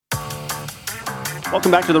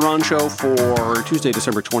Welcome back to the Ron Show for Tuesday,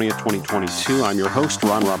 December 20th, 2022. I'm your host,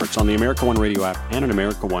 Ron Roberts, on the America One Radio app and at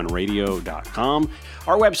AmericaOneRadio.com.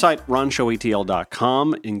 Our website,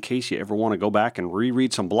 RonShowATL.com, in case you ever want to go back and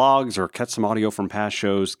reread some blogs or catch some audio from past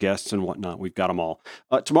shows, guests, and whatnot. We've got them all.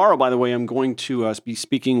 Tomorrow, by the way, I'm going to be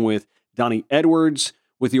speaking with Donnie Edwards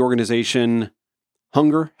with the organization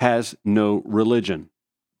Hunger Has No Religion.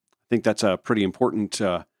 I think that's a pretty important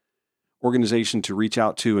organization to reach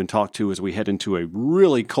out to and talk to as we head into a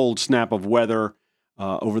really cold snap of weather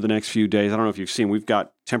over the next few days. I don't know if you've seen, we've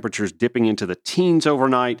got temperatures dipping into the teens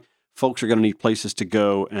overnight. Folks are going to need places to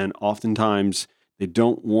go, and oftentimes they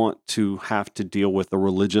don't want to have to deal with a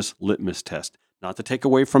religious litmus test. Not to take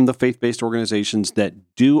away from the faith-based organizations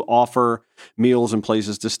that do offer meals and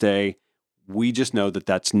places to stay. We just know that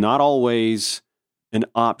that's not always an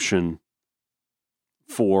option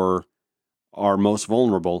for our most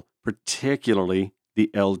vulnerable, particularly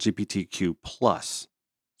the LGBTQ+.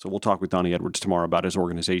 So we'll talk with Donnie Edwards tomorrow about his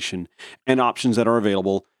organization and options that are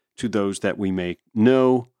available to those that we may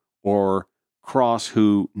know or cross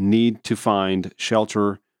who need to find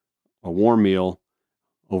shelter, a warm meal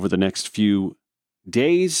over the next few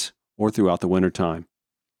days or throughout the wintertime.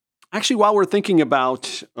 Actually, while we're thinking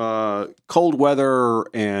about cold weather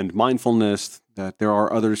and mindfulness, that there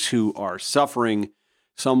are others who are suffering,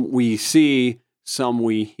 some we see, some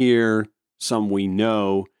we hear, some we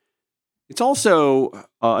know. It's also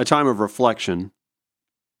a time of reflection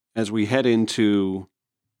as we head into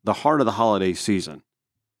the heart of the holiday season.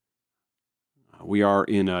 We are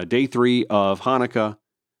in day 3 of Hanukkah,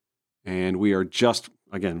 and we are just,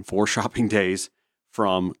 again, 4 shopping days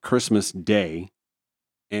from Christmas Day.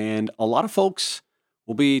 And a lot of folks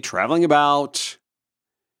will be traveling about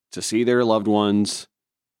to see their loved ones,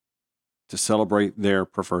 to celebrate their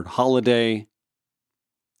preferred holiday.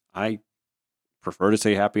 I prefer to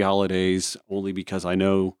say happy holidays only because I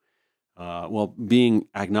know, being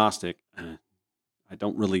agnostic, I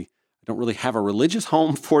don't really have a religious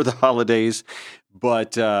home for the holidays,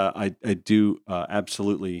 but I do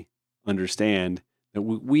absolutely understand that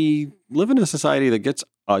we live in a society that gets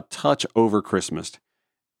a touch over Christmas.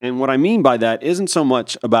 And what I mean by that isn't so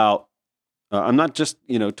much about, I'm not just,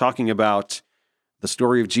 talking about the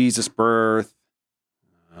story of Jesus' birth,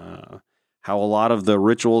 how a lot of the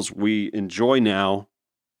rituals we enjoy now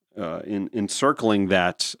in encircling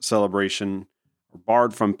that celebration are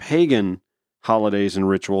barred from pagan holidays and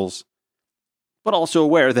rituals, but also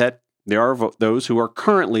aware that there are those who are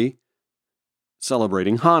currently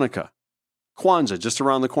celebrating Hanukkah. Kwanzaa, just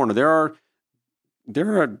around the corner. There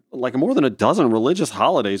are like more than a dozen religious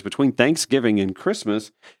holidays between Thanksgiving and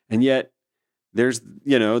Christmas, and yet there's,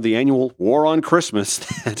 the annual war on Christmas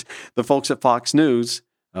that the folks at Fox News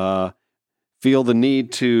feel the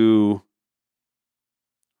need to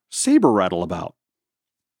saber rattle about.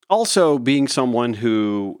 Also, being someone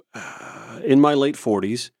who, in my late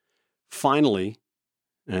 40s, finally,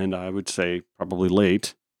 and I would say probably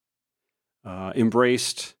late,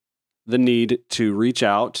 embraced the need to reach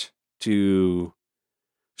out to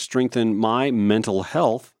strengthen my mental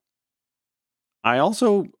health. I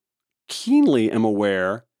also keenly am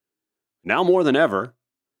aware, now more than ever,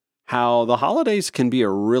 how the holidays can be a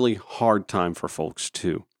really hard time for folks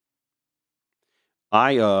too.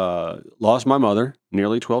 I lost my mother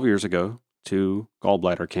nearly 12 years ago to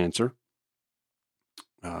gallbladder cancer.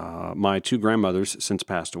 My 2 grandmothers since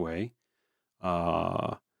passed away.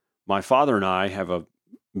 My father and I have a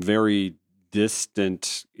very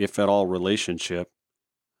distant, if at all, relationship.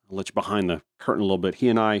 I'll let you behind the curtain a little bit. He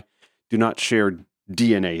and I do not share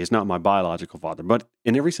DNA. He's not my biological father, but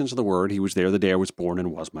in every sense of the word, he was there the day I was born and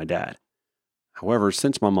was my dad. However,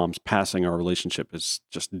 since my mom's passing, our relationship is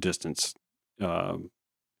just distance. I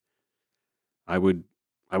would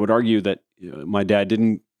argue that my dad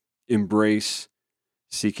didn't embrace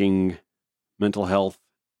seeking mental health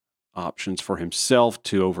options for himself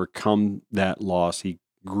to overcome that loss. He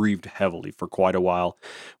grieved heavily for quite a while,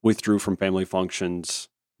 withdrew from family functions,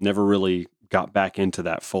 never really got back into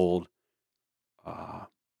that fold.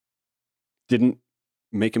 Didn't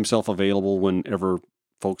make himself available whenever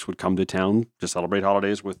folks would come to town to celebrate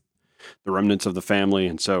holidays with the remnants of the family.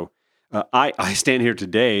 And so I stand here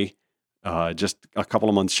today, just a couple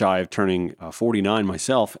of months shy of turning 49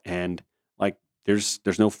 myself, and like there's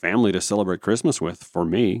no family to celebrate Christmas with for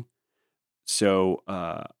me. So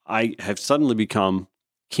I have suddenly become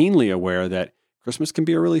keenly aware that Christmas can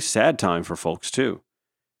be a really sad time for folks too.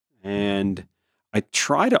 And I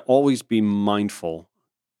try to always be mindful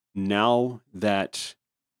now that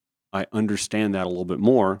I understand that a little bit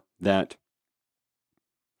more, that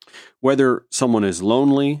whether someone is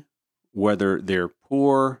lonely, whether they're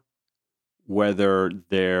poor, whether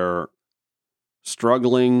they're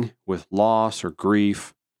struggling with loss or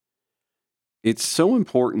grief, it's so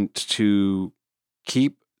important to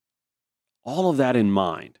keep all of that in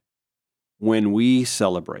mind when we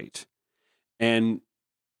celebrate. And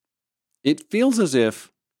it feels as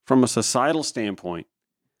if, from a societal standpoint,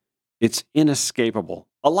 it's inescapable.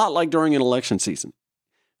 A lot like during an election season.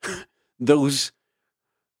 Those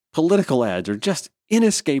political ads are just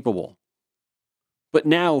inescapable. But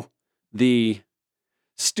now the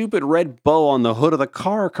stupid red bow on the hood of the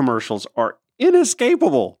car commercials are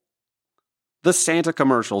inescapable. The Santa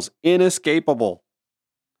commercials, inescapable.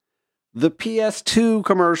 The PS2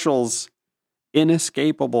 commercials,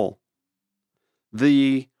 inescapable.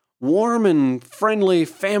 The warm and friendly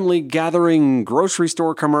family gathering grocery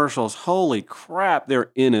store commercials, holy crap,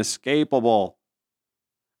 they're inescapable.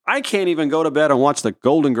 I can't even go to bed and watch the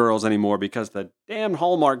Golden Girls anymore because the damn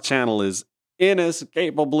Hallmark Channel is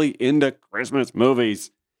inescapably into Christmas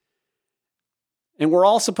movies. And we're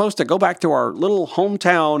all supposed to go back to our little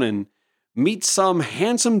hometown and meet some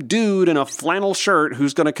handsome dude in a flannel shirt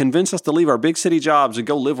who's going to convince us to leave our big city jobs and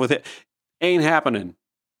go live with it. Ain't happening.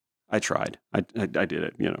 I tried. I did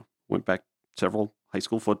it, Went back several high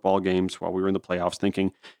school football games while we were in the playoffs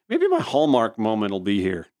thinking, maybe my Hallmark moment will be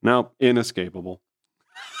here. No, inescapable.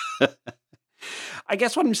 I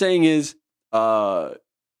guess what I'm saying is, it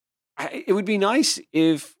would be nice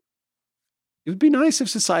if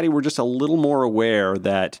society were just a little more aware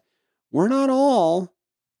that we're not all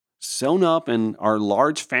sewn up in our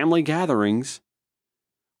large family gatherings.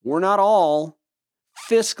 We're not all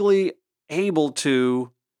fiscally able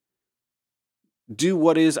to do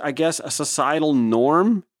what is, I guess, a societal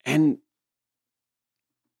norm. And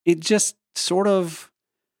it just sort of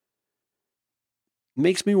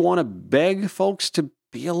makes me want to beg folks to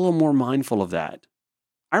be a little more mindful of that.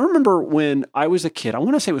 I remember when I was a kid, I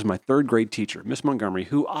want to say it was my third grade teacher, Miss Montgomery,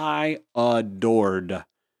 who I adored.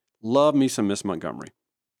 Love me some Miss Montgomery.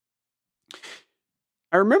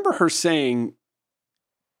 I remember her saying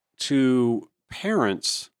to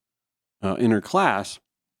parents in her class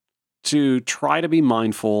to try to be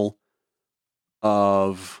mindful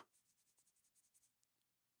of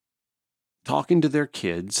talking to their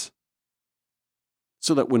kids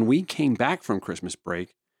so that when we came back from Christmas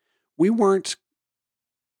break, we weren't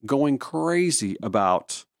going crazy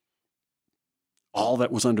about all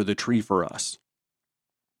that was under the tree for us.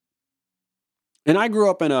 And I grew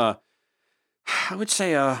up in I would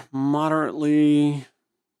say a moderately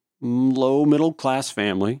low middle class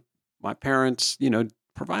family. My parents,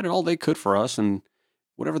 provided all they could for us, and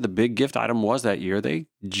whatever the big gift item was that year, they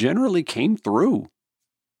generally came through.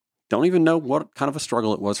 Don't even know what kind of a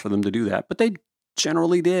struggle it was for them to do that, but they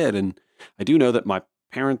generally did. And I do know that my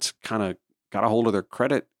parents kind of got a hold of their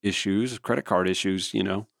credit card issues,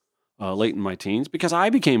 late in my teens, because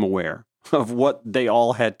I became aware of what they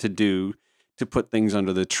all had to do to put things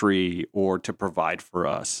under the tree or to provide for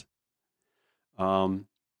us.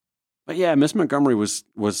 But yeah, Miss Montgomery was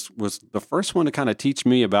the first one to kind of teach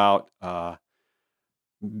me about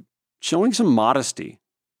showing some modesty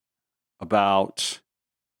about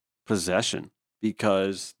possession,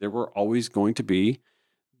 because there were always going to be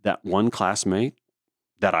that one classmate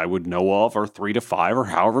that I would know of, or 3 to 5 or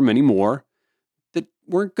however many more, that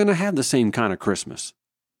weren't going to have the same kind of Christmas.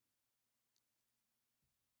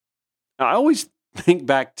 Now, I always think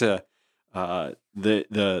back to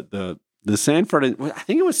the Sanford, I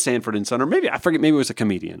think it was Sanford and Son, or maybe, I forget, maybe it was a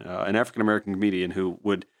comedian, an African-American comedian who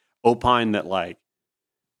would opine that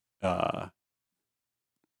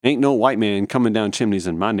ain't no white man coming down chimneys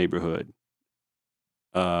in my neighborhood.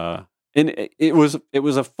 And it was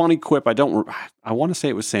a funny quip. I want to say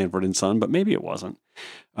it was Sanford and Son, but maybe it wasn't.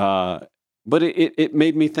 But it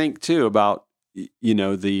made me think too about,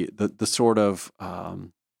 the sort of,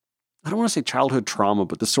 I don't want to say childhood trauma,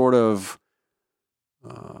 but the sort of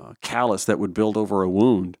callus that would build over a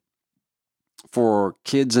wound for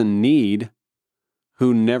kids in need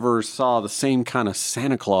who never saw the same kind of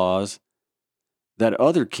Santa Claus that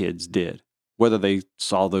other kids did, whether they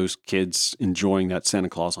saw those kids enjoying that Santa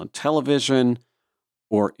Claus on television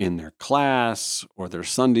or in their class or their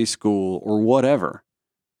Sunday school or whatever.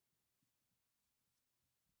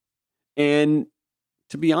 And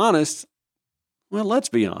to be honest, let's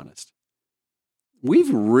be honest.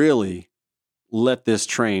 We've really let this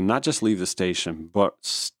train not just leave the station, but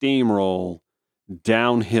steamroll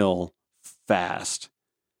downhill fast.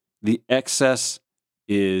 The excess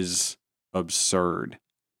is absurd.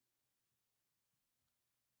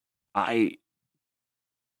 I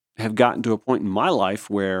have gotten to a point in my life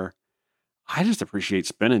where I just appreciate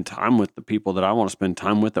spending time with the people that I want to spend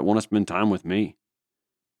time with, that want to spend time with me.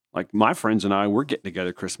 Like my friends and I, we're getting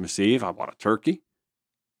together Christmas Eve. I bought a turkey.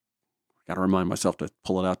 Got to remind myself to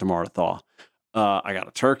pull it out tomorrow to thaw. I got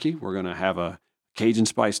a turkey. We're going to have a Cajun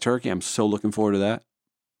spice turkey. I'm so looking forward to that.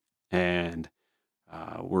 And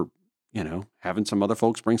we're, having some other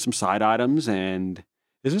folks bring some side items. And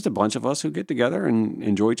it's just a bunch of us who get together and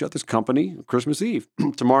enjoy each other's company Christmas Eve.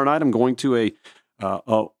 Tomorrow night, I'm going to a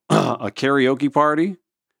karaoke party.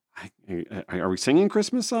 Are we singing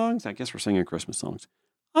Christmas songs? I guess we're singing Christmas songs.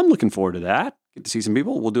 I'm looking forward to that. Get to see some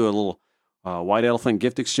people. We'll do a little white elephant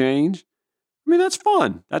gift exchange. I mean, that's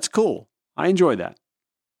fun. That's cool. I enjoy that.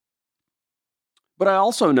 But I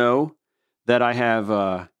also know that I have,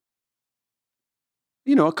 a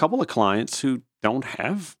couple of clients who don't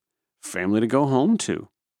have family to go home to.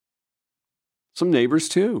 Some neighbors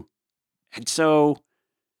too. And so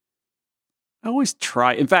I always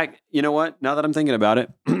try. In fact, you know what? Now that I'm thinking about it,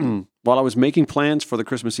 while I was making plans for the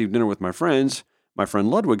Christmas Eve dinner with my friends, my friend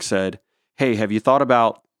Ludwig said, "Hey, have you thought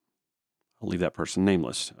about," I'll leave that person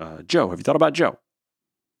nameless, Joe. Have you thought about Joe?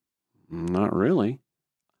 Not really.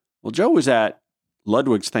 Well, Joe was at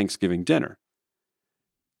Ludwig's Thanksgiving dinner.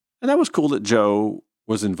 And that was cool that Joe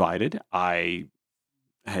was invited. I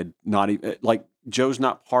had not even, Joe's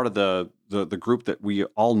not part of the group that we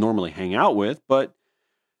all normally hang out with, but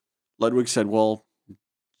Ludwig said, well,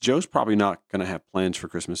 Joe's probably not going to have plans for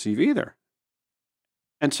Christmas Eve either.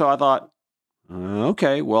 And so I thought,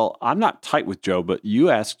 okay, well, I'm not tight with Joe, but you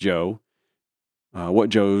ask Joe what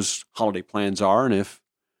Joe's holiday plans are. And if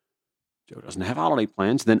Joe doesn't have holiday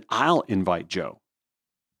plans, then I'll invite Joe.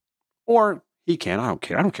 Or he can. I don't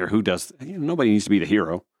care. I don't care who does. Nobody needs to be the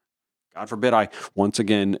hero. God forbid I once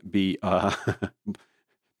again be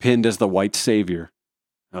pinned as the white savior.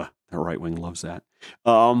 The right wing loves that.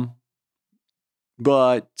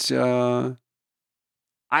 But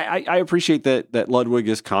I appreciate that Ludwig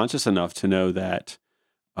is conscious enough to know that,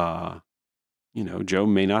 Joe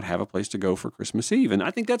may not have a place to go for Christmas Eve. And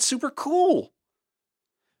I think that's super cool.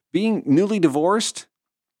 Being newly divorced,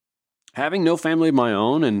 having no family of my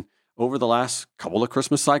own, and over the last couple of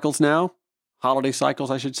Christmas cycles now, holiday cycles,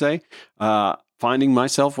 I should say, finding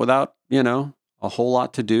myself without, a whole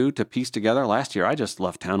lot to do to piece together. Last year, I just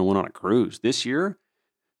left town and went on a cruise. This year,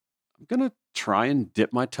 I'm going to try and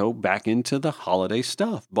dip my toe back into the holiday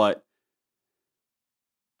stuff. But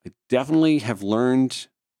I definitely have learned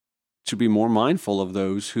to be more mindful of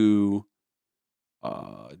those who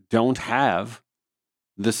don't have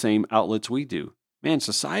the same outlets we do. Man,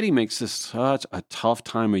 society makes this such a tough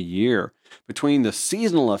time of year. Between the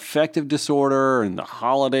seasonal affective disorder and the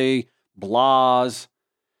holiday blahs,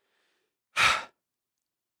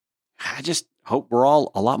 I just hope we're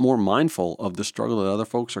all a lot more mindful of the struggle that other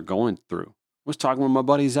folks are going through. I was talking with my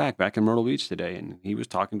buddy Zach back in Myrtle Beach today, and he was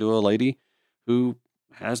talking to a lady who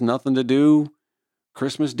has nothing to do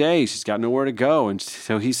Christmas Day. She's got nowhere to go. And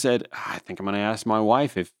so he said, I think I'm going to ask my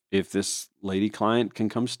wife if this lady client can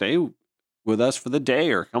come stay with us for the day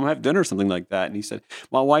or come have dinner or something like that. And he said,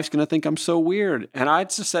 my wife's going to think I'm so weird. And I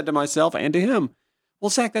just said to myself and to him, well,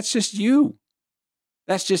 Zach, that's just you.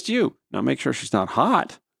 That's just you. Now make sure she's not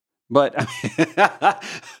hot. But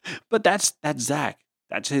but that's Zach.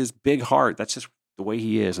 That's his big heart. That's just the way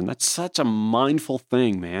he is. And that's such a mindful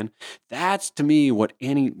thing, man. That's to me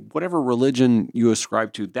whatever religion you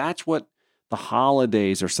ascribe to, that's what the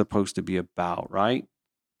holidays are supposed to be about, right?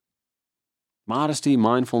 Modesty,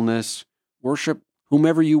 mindfulness, worship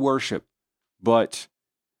whomever you worship. But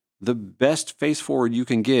the best face forward you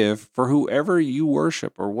can give for whoever you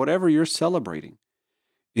worship or whatever you're celebrating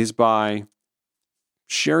is by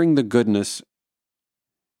sharing the goodness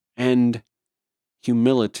and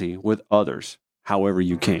humility with others, however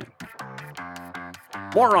you can.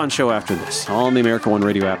 More RonShow after this on the America One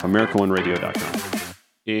Radio app, AmericaOneRadio.com.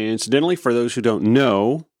 Incidentally, for those who don't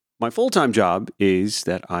know, my full-time job is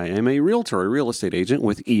that I am a realtor, a real estate agent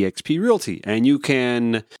with eXp Realty. And you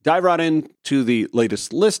can dive right into the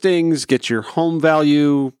latest listings, get your home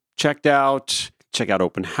value checked out, check out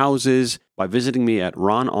open houses by visiting me at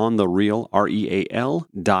RonOnTheReal,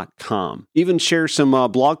 REAL.com. Even share some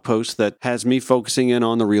blog posts that has me focusing in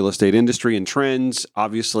on the real estate industry and trends.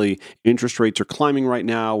 Obviously, interest rates are climbing right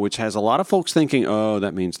now, which has a lot of folks thinking, oh,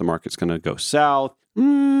 that means the market's going to go south.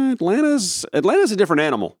 Atlanta's a different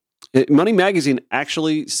animal. Money Magazine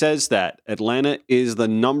actually says that Atlanta is the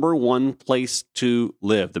number one place to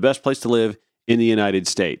live, the best place to live in the United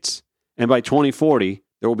States. And by 2040,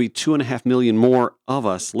 there will be 2.5 million more of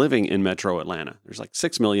us living in Metro Atlanta. There's like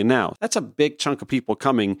 6 million now. That's a big chunk of people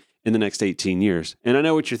coming in the next 18 years. And I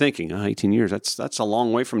know what you're thinking. 18 years, that's a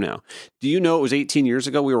long way from now. Do you know it was 18 years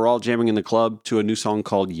ago we were all jamming in the club to a new song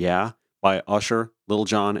called Yeah by Usher, Lil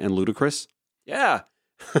Jon, and Ludacris? Yeah.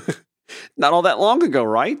 Not all that long ago,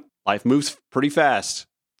 right? Life moves pretty fast.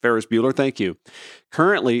 Ferris Bueller, thank you.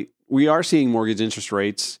 Currently, we are seeing mortgage interest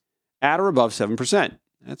rates at or above 7%.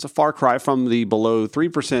 That's a far cry from the below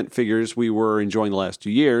 3% figures we were enjoying the last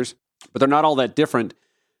 2 years, but they're not all that different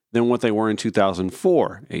than what they were in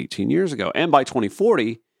 2004, 18 years ago. And by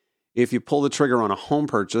 2040, if you pull the trigger on a home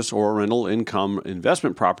purchase or a rental income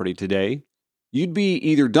investment property today, you'd be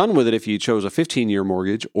either done with it if you chose a 15-year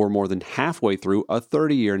mortgage or more than halfway through a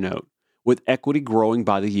 30-year note, with equity growing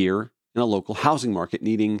by the year in a local housing market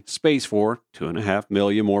needing space for 2.5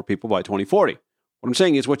 million more people by 2040. What I'm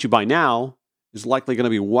saying is what you buy now is likely going to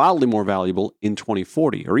be wildly more valuable in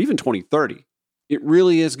 2040 or even 2030. It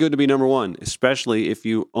really is good to be number one, especially if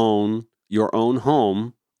you own your own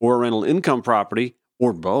home or a rental income property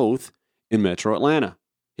or both in Metro Atlanta.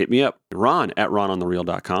 Hit me up, Ron at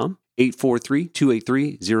rononthereal.com,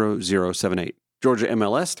 843-283-0078. Georgia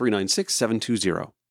MLS 396720.